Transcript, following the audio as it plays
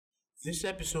This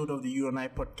episode of the You and I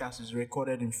podcast is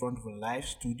recorded in front of a live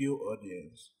studio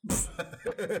audience.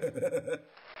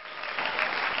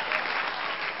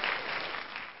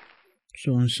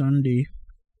 So on Sunday,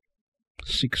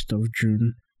 6th of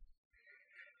June,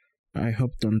 I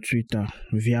hopped on Twitter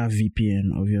via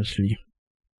VPN, obviously,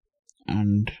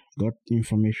 and got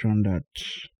news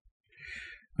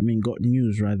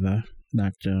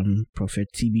that Prophet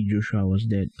TB Joshua was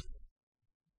dead.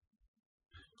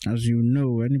 As you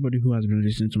know, anybody who has been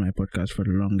listening to my podcast for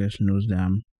the longest knows that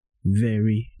I'm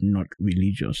very not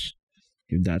religious,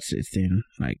 if that's a thing.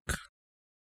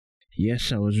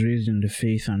 Yes, I was raised in the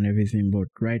faith and everything, but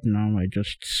right now I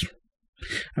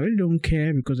really don't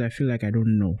care because I feel like I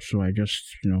don't know, so I just,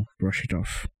 brush it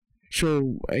off.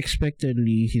 So,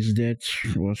 expectedly, his death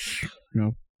was,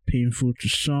 painful to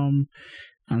some,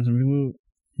 and some people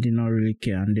did not really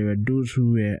care, and there were those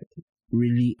who were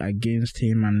really against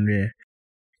him and were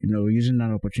using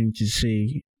that opportunity to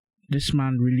say, this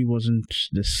man really wasn't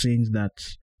the saint that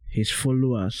his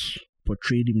followers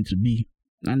portrayed him to be.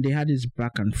 And they had this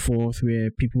back and forth where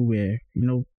people were,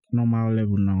 normal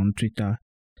level now on Twitter.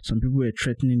 Some people were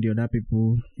threatening the other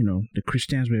people, the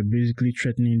Christians were basically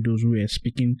threatening those who were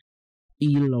speaking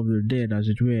ill of the dead, as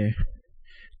it were,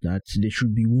 that they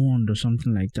should be warned or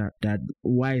something like that. That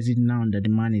why is it now that the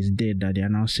man is dead that they are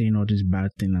now saying all this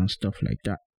bad thing and stuff like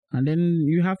that? And then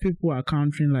you have people who are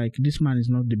countering like, this man is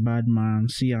not the bad man,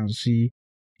 see and see.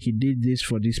 He did this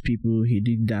for these people, he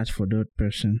did that for that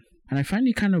person. And I find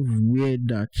it kind of weird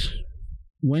that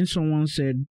when someone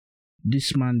said,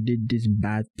 this man did this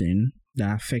bad thing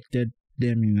that affected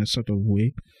them in a sort of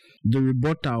way, the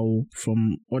rebuttal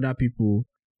from other people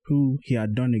who he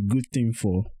had done a good thing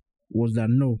for was that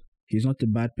no, he's not a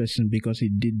bad person because he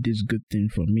did this good thing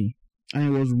for me.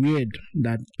 And it was weird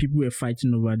that people were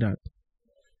fighting over that.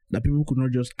 That people could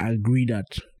not just agree that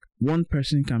one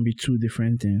person can be two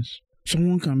different things.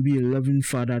 Someone can be a loving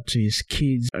father to his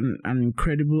kids, an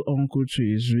incredible uncle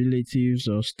to his relatives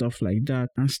or stuff like that,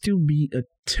 and still be a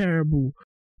terrible,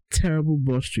 terrible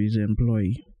boss to his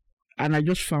employee. And I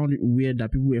just found it weird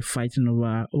that people were fighting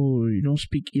over, oh, you don't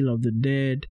speak ill of the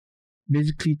dead,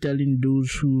 basically telling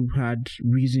those who had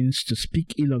reasons to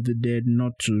speak ill of the dead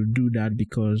not to do that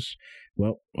because,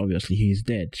 well, obviously he's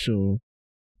dead, so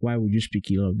why would you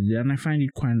speak ill of the dead? And I find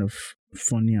it kind of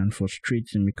funny and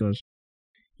frustrating because,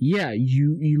 yeah,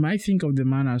 you might think of the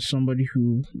man as somebody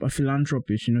who, a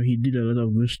philanthropist, he did a lot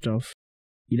of good stuff.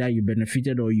 Either you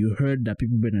benefited or you heard that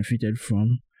people benefited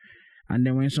from. And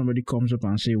then when somebody comes up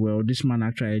and say, well, this man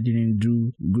actually didn't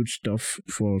do good stuff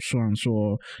for so-and-so,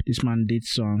 or this man did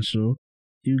so-and-so,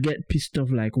 you get pissed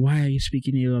off like, why are you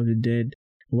speaking ill of the dead?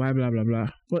 Why blah, blah,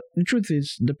 blah. But the truth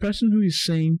is, the person who is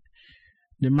saying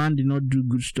the man did not do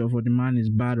good stuff or the man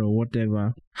is bad or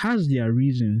whatever has their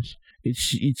reasons.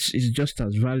 It's just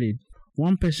as valid.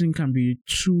 One person can be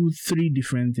 2-3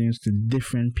 different things to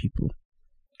different people.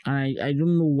 And I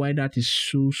don't know why that is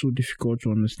so difficult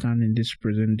to understand in this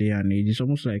present day and age. It's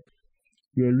almost like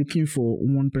you're looking for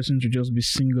one person to just be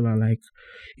singular. Like,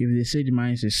 if they say the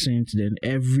man is a saint, then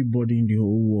everybody in the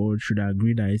whole world should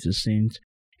agree that he's a saint.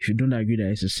 If you don't agree that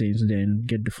he's a saint, then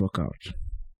get the fuck out.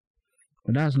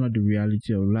 But that's not the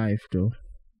reality of life, though.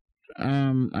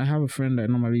 I have a friend that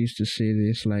normally used to say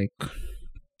this, like,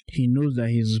 he knows that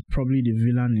he's probably the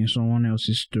villain in someone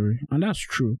else's story. And that's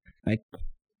true. Like,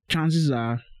 chances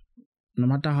are, no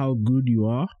matter how good you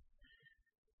are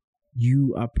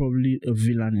probably a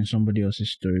villain in somebody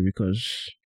else's story, because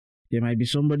there might be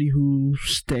somebody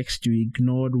whose text you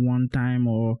ignored one time,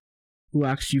 or who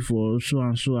asked you for so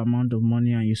and so amount of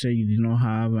money and you said you did not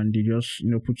have, and they just,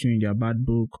 put you in their bad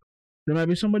book. There might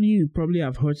be somebody you probably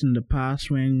have hurt in the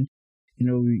past when,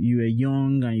 you were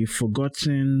young and you've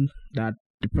forgotten that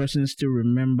the person still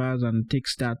remembers and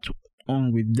takes that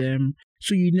on with them.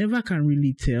 So you never can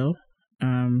really tell.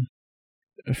 A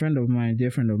dear friend of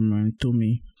mine told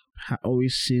me,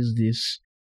 always says this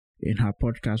in her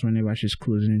podcast whenever she's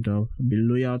closing it up, be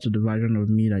loyal to the version of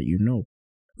me that you know.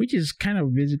 Which is kind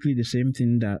of basically the same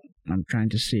thing that I'm trying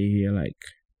to say here, like,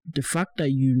 the fact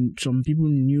that some people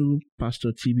knew Pastor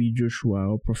TB Joshua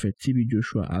or Prophet TB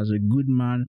Joshua as a good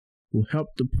man who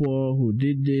helped the poor, who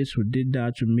did this, who did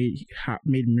that, who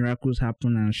made miracles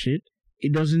happen and shit,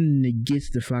 it doesn't negate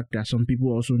the fact that some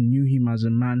people also knew him as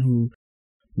a man who,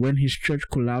 when his church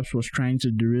collapsed, was trying to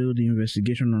derail the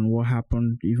investigation on what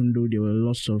happened, even though there were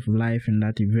loss of life in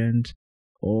that event,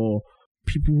 or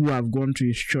people who have gone to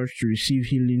his church to receive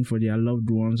healing for their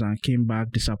loved ones and came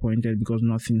back disappointed because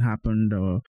nothing happened,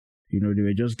 or they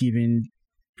were just giving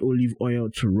olive oil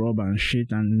to rub and shit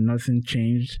and nothing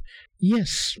changed.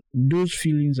 Yes, those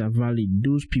feelings are valid.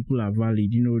 Those people are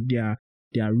valid. They are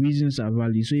their reasons are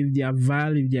valid. So if they are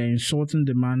vile, if they are insulting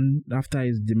the man after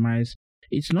his demise,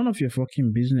 it's none of your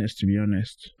fucking business, to be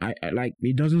honest. I like,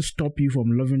 it doesn't stop you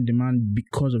from loving the man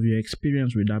because of your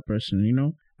experience with that person, you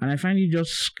know? And I find it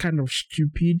just kind of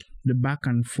stupid, the back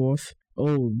and forth.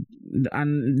 Oh,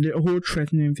 and the whole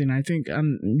threatening thing, I think,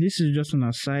 and this is just an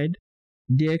aside,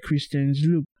 dear Christians,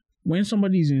 look, when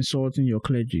somebody is insulting your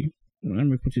clergy, let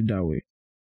me put it that way,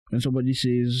 when somebody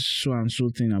says so and so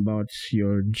thing about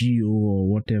your GO or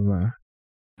whatever,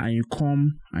 and you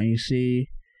come and you say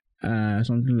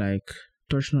something like,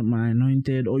 touch not my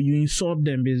anointed, or you insult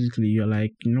them, basically, you're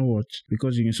like, you know what,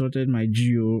 because you insulted my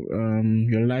GO,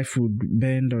 your life would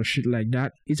bend or shit like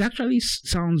that. It actually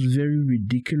sounds very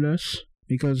ridiculous,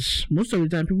 because most of the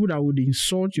time people that would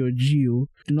insult your GO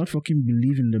do not fucking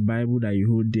believe in the Bible that you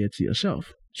hold dear to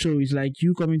yourself. So it's like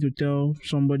you coming to tell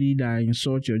somebody that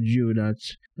insults your GO that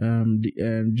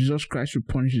Jesus Christ will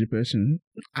punish the person.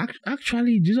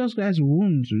 Actually, Jesus Christ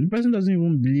won't. The person doesn't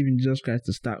even believe in Jesus Christ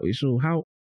to start with. So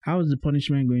how is the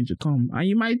punishment going to come? And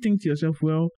you might think to yourself,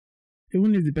 well,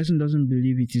 even if the person doesn't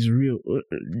believe it is real,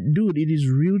 dude, it is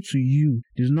real to you.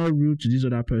 It is not real to this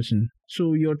other person.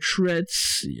 So your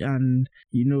threats and,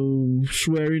 you know,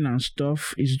 swearing and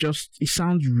stuff, it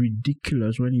sounds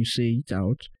ridiculous when you say it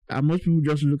out. And most people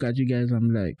just look at you guys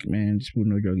and be like, man, this will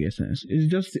not get sense.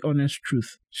 It's just the honest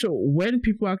truth. So when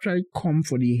people actually come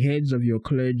for the heads of your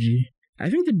clergy, I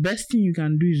think the best thing you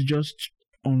can do is just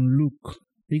unlook.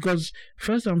 Because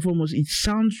first and foremost, it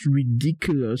sounds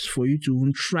ridiculous for you to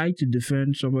even try to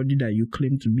defend somebody that you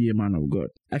claim to be a man of God.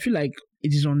 I feel like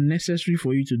it is unnecessary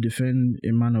for you to defend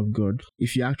a man of God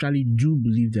if you actually do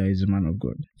believe that he's a man of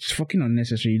God. It's fucking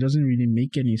unnecessary. It doesn't really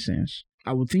make any sense.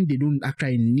 I would think they don't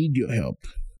actually need your help.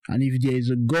 And if there is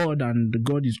a God and the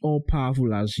God is all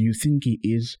powerful as you think he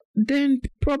is, then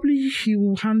probably he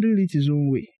will handle it his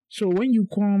own way. So when you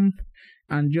come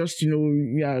and just, you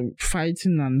know,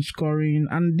 fighting and scoring,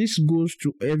 and this goes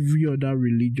to every other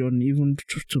religion, even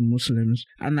to Muslims.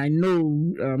 And I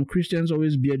know Christians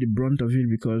always bear the brunt of it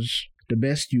because the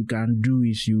best you can do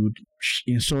is you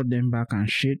insult them back and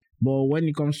shit. But when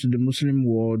it comes to the Muslim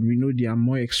world, we know they are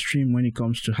more extreme when it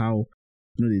comes to how,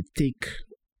 you know, they take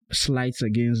slights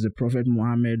against the Prophet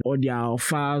Muhammad or their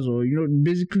alfas, or, you know,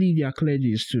 basically their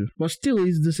clergies too. But still,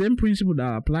 it's the same principle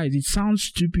that applies. It sounds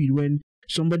stupid when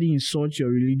somebody insults your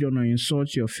religion or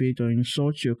insults your faith or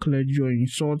insults your clergy or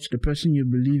insults the person you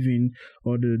believe in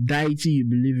or the deity you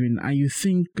believe in, and you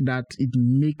think that it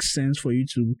makes sense for you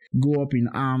to go up in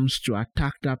arms to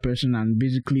attack that person and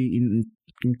basically,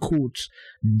 in quotes,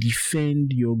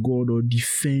 defend your God or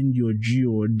defend your Jew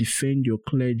or defend your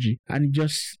clergy. And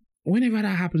just whenever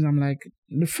that happens, I'm like,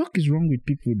 the fuck is wrong with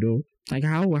people though? Like,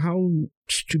 how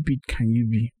stupid can you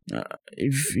be?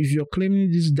 If you're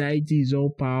claiming this deity is all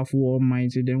powerful,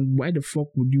 almighty, then why the fuck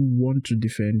would you want to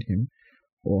defend him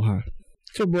or her?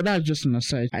 So, but that's just an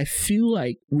aside. I feel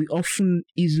like we often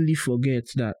easily forget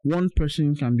that one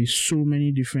person can be so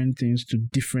many different things to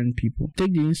different people.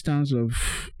 Take the instance of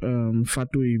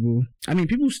Fato Ibo. I mean,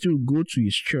 people still go to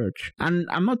his church, and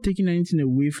I'm not taking anything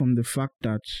away from the fact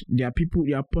that there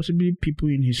are possibly people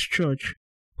in his church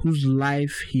whose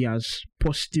life he has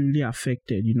positively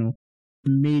affected, you know,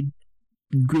 made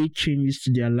great changes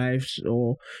to their lives,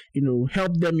 or, you know,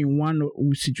 help them in one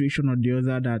situation or the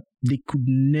other that they could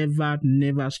never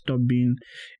stop being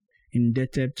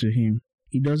indebted to him.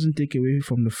 It doesn't take away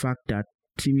from the fact that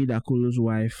Timi Dakolo's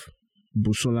wife,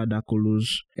 Busola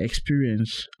Dakolo's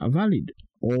experience are valid,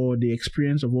 or the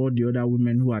experience of all the other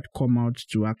women who had come out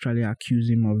to actually accuse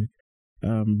him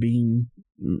of being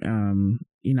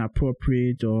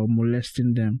inappropriate or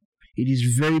molesting them. It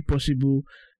is very possible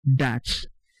that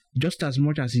just as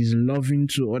much as he's loving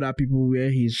to other people where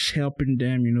he's helping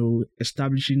them, you know,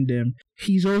 establishing them,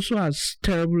 he's also as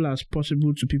terrible as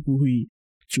possible to people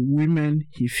to women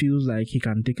he feels like he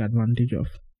can take advantage of.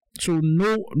 So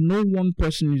no one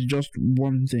person is just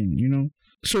one thing, you know.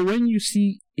 So when you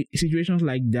see situations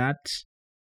like that,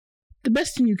 the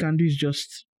best thing you can do is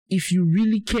just, if you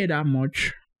really care that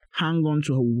much, hang on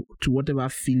to whatever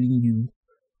feeling you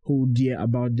hold dear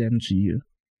about them to you.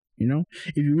 You know,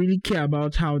 if you really care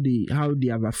about how they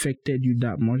have affected you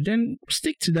that much, then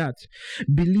stick to that.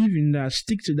 Believe in that.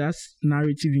 Stick to that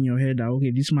narrative in your head that,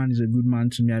 okay, this man is a good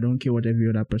man to me. I don't care what every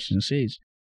other person says.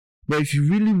 But if you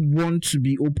really want to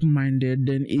be open-minded,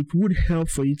 then it would help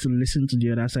for you to listen to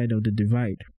the other side of the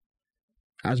divide.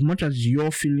 As much as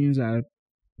your feelings are,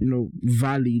 you know,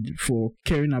 valid for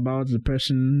caring about the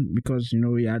person because, you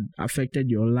know, he had affected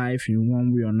your life in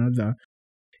one way or another,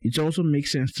 it also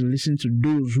makes sense to listen to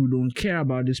those who don't care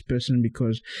about this person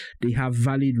because they have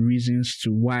valid reasons to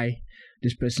why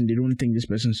this person, they don't think this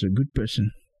person is a good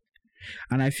person.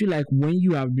 And I feel like when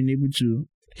you have been able to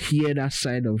hear that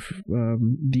side of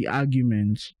the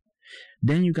argument,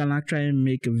 then you can actually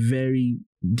make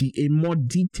a more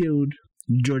detailed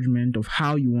judgment of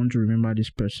how you want to remember this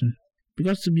person.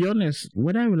 Because to be honest,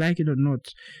 whether you like it or not,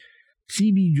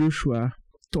 TB Joshua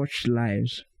touched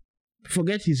lives.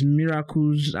 Forget his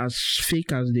miracles, as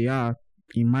fake as they are,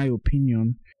 in my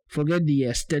opinion. Forget the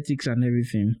aesthetics and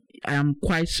everything. I am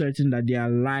quite certain that there are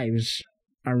lives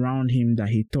around him that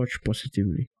he touched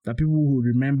positively. That people who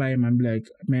remember him and be like,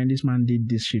 man, this man did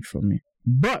this shit for me.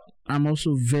 But I'm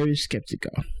also very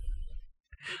skeptical.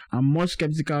 I'm more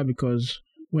skeptical because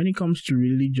when it comes to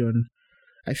religion,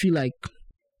 I feel like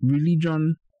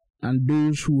religion and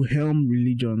those who helm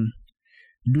religion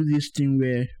do this thing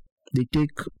where they take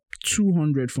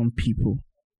 200 from people.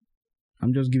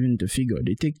 I'm just giving the figure.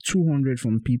 They take 200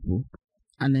 from people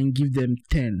and then give them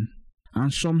 10.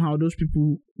 And somehow those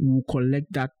people will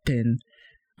collect that 10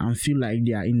 and feel like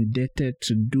they are indebted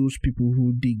to those people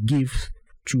who they give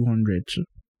 200 to.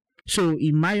 So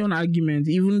in my own argument,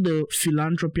 even the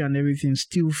philanthropy and everything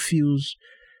still feels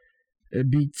a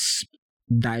bit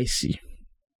dicey.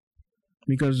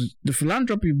 Because the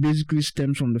philanthropy basically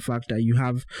stems from the fact that you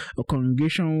have a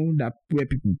congregation where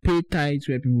people pay tithes,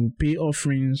 where people pay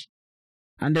offerings.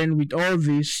 And then with all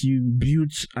this, you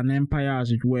build an empire,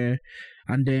 as it were.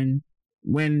 And then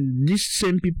when these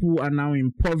same people are now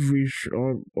impoverished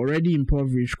or already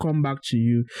impoverished, come back to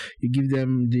you, you give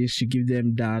them this, you give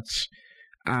them that,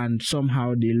 and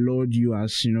somehow they laud you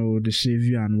as, the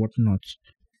savior and whatnot.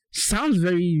 Sounds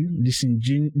very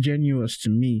disingenuous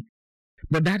to me,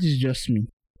 but that is just me.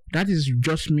 That is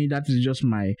just me. That is just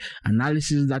my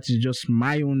analysis. That is just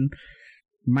my own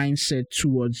mindset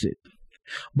towards it.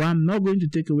 But I'm not going to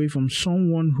take away from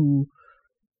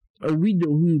a widow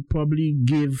who probably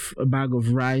gave a bag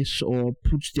of rice or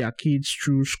put their kids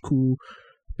through school,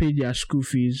 paid their school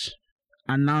fees,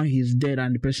 and now he's dead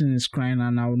and the person is crying,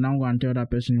 and I'll now go and tell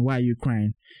that person, why are you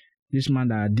crying? This man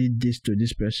that did this to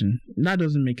this person. That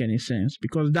doesn't make any sense,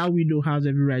 because that widow has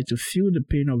every right to feel the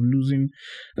pain of losing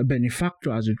a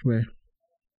benefactor, as it were.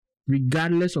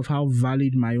 Regardless of how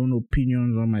valid my own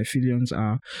opinions or my feelings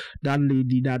are, that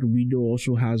lady, that widow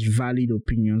also has valid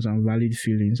opinions and valid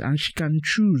feelings, and she can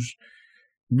choose,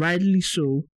 rightly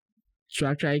so, to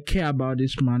actually care about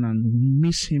this man and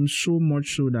miss him so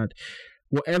much so that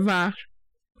whatever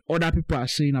other people are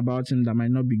saying about him that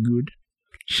might not be good,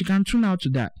 she can tune out to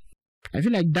that. I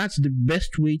feel like that's the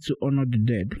best way to honor the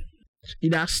dead.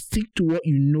 Either stick to what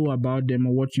you know about them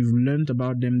or what you've learned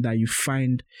about them that you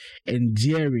find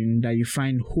endearing, that you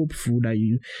find hopeful,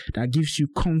 that gives you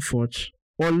comfort,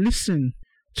 or listen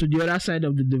to the other side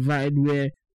of the divide where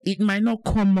it might not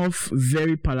come off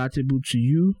very palatable to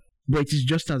you, but it is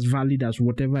just as valid as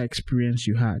whatever experience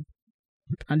you had.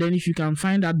 And then if you can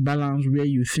find that balance where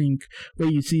you think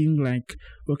like,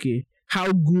 okay,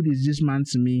 how good is this man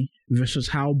to me versus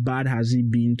how bad has he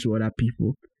been to other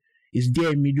people? Is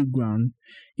there a middle ground?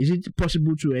 Is it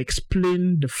possible to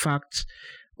explain the fact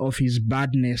of his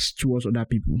badness towards other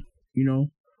people?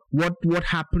 What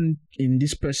happened in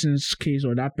this person's case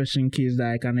or that person's case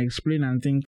that I can explain and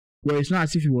think, well, it's not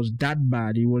as if it was that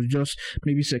bad. It was just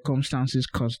maybe circumstances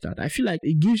caused that. I feel like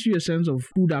it gives you a sense of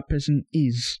who that person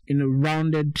is in a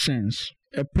rounded sense.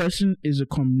 A person is a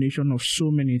combination of so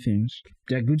many things.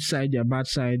 Their good side, their bad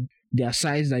side, their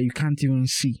sides that you can't even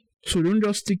see. So don't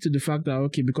just stick to the fact that,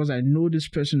 okay, because I know this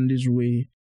person this way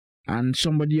and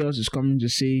somebody else is coming to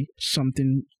say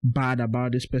something bad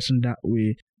about this person that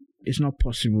way, it's not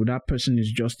possible. That person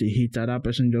is just a hater. That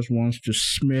person just wants to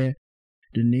smear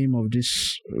the name of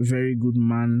this very good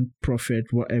man, prophet,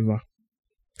 whatever.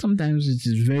 Sometimes it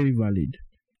is very valid.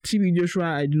 TB Joshua,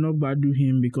 I do not badu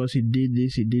him because he did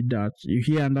this, he did that. You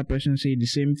hear another person say the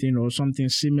same thing or something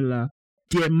similar,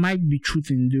 there might be truth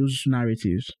in those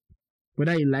narratives,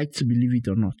 whether you like to believe it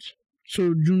or not.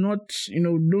 So do not,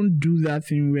 don't do that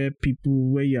thing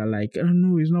where you're like, oh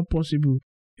no, it's not possible.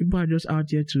 People are just out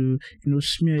here to,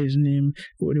 smear his name,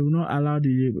 or they will not allow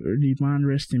the man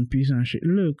rest in peace and shit.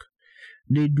 Look,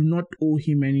 they do not owe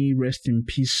him any rest in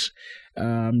peace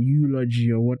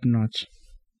eulogy or whatnot.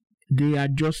 They are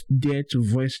just there to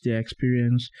voice their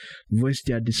experience, voice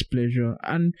their displeasure,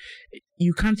 and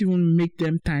you can't even make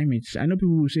them time it. I know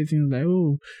people will say things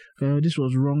like, this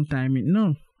was wrong timing.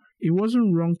 No, it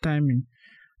wasn't wrong timing.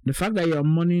 The fact that you're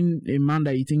mourning a man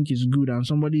that you think is good and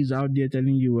somebody is out there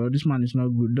telling you, well, this man is not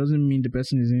good, doesn't mean the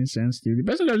person is insensitive. The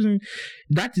person doesn't,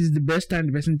 that is the best time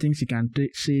the person thinks he can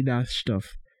say that stuff.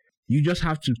 You just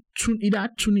have to tune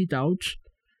it out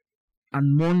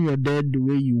and mourn your dead the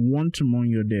way you want to mourn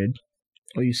your dead,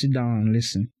 or you sit down and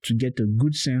listen to get a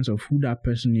good sense of who that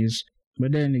person is.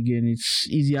 But then again, it's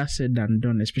easier said than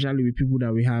done, especially with people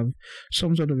that we have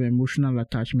some sort of emotional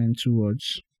attachment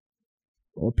towards,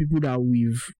 or people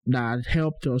that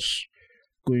helped us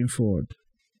going forward.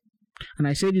 And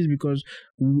I say this because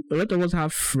a lot of us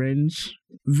have friends,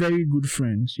 very good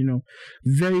friends,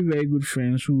 very, very good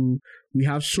friends who we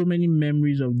have so many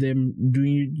memories of them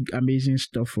doing amazing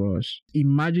stuff for us.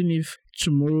 Imagine if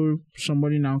tomorrow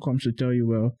somebody now comes to tell you,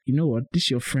 well, you know what, this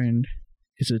your friend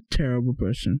is a terrible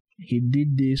person. He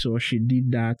did this or she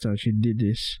did that or she did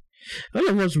this. All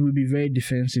of us will be very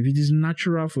defensive. It is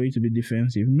natural for you to be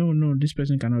defensive. No, this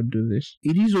person cannot do this.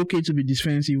 It is okay to be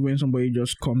defensive when somebody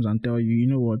just comes and tell you, you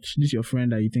know what, this is your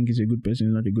friend that you think is a good person,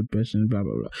 is not a good person, blah,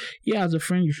 blah, blah. Yeah, as a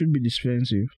friend, you should be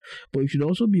defensive. But you should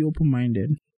also be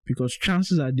open-minded, because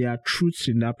chances are there are truths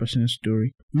in that person's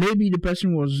story. Maybe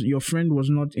your friend was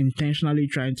not intentionally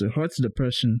trying to hurt the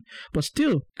person, but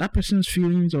still, that person's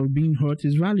feelings of being hurt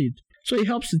is valid. So it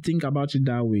helps to think about it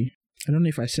that way. I don't know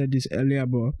if I said this earlier,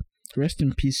 but rest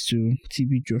in peace to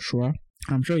TB Joshua.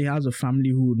 I'm sure he has a family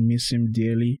who would miss him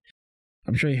dearly.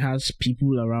 I'm sure he has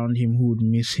people around him who would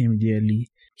miss him dearly.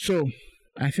 So,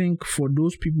 I think for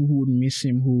those people who would miss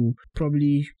him, who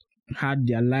probably had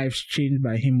their lives changed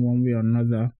by him one way or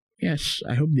another, yes,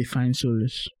 I hope they find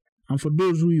solace. And for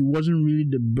those who he wasn't really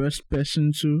the best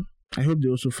person to, I hope they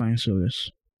also find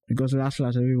solace. Because last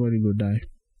everybody will die.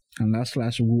 And last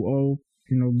we'll all,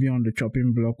 be on the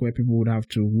chopping block where people would have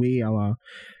to weigh our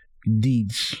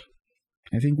deeds.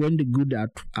 I think when the good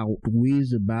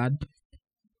outweighs the bad,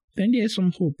 then there's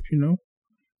some hope,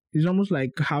 It's almost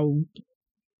like how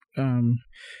the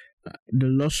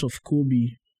loss of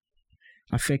Kobe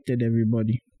affected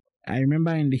everybody. I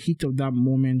remember in the heat of that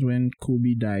moment when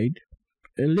Kobe died,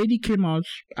 a lady came out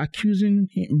accusing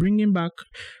him, bringing back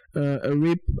a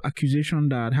rape accusation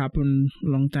that happened a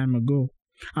long time ago.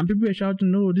 And people were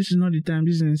shouting, no, this is not the time,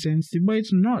 this is insensitive. But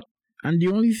it's not. And the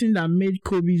only thing that made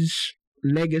Kobe's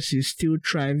legacy still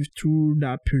thrive through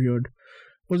that period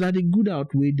was that the good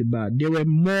outweighed the bad. There were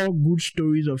more good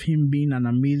stories of him being an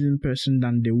amazing person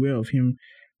than there were of him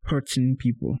hurting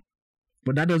people.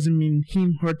 But that doesn't mean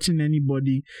him hurting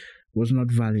anybody was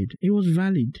not valid. It was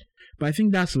valid. But I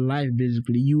think that's life,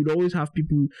 basically. You would always have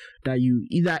people that you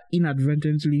either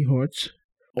inadvertently hurt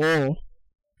or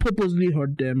purposely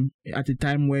hurt them at a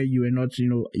time where you were not,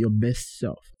 your best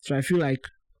self. So I feel like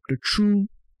the true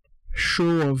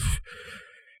show of,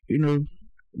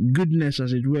 goodness,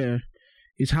 as it were,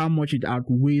 is how much it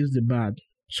outweighs the bad.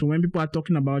 So when people are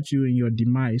talking about you in your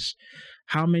demise,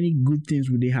 how many good things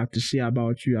would they have to say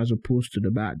about you as opposed to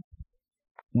the bad?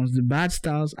 Once the bad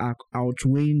styles are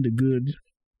outweighing the good,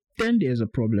 then there's a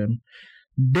problem.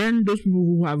 Then those people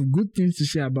who have good things to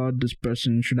say about this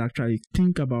person should actually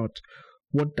think about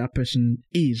what that person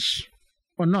is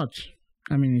or not.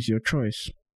 I mean, it's your choice.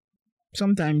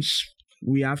 Sometimes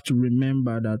we have to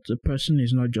remember that a person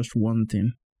is not just one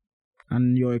thing.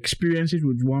 And your experiences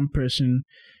with one person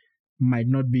might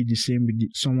not be the same with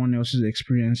someone else's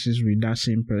experiences with that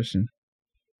same person.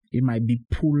 It might be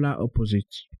polar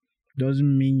opposite.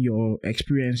 Doesn't mean your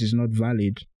experience is not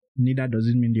valid. Neither does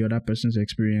it mean the other person's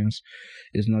experience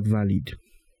is not valid.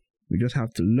 We just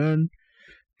have to learn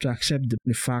to accept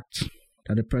the fact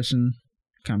that a person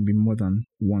can be more than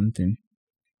one thing.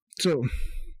 So,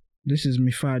 this is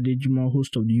Mifa Adejimo,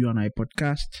 host of the You and I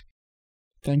podcast.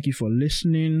 Thank you for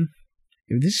listening.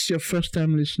 If this is your first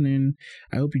time listening,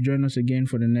 I hope you join us again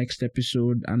for the next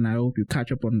episode, and I hope you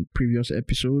catch up on previous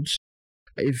episodes.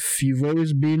 If you've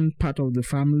always been part of the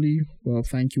family, well,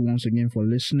 thank you once again for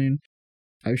listening.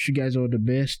 I wish you guys all the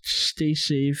best. Stay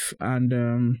safe,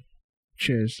 and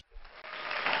cheers.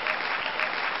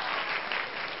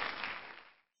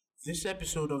 This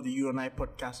episode of the You and I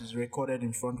podcast is recorded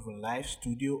in front of a live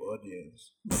studio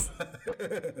audience.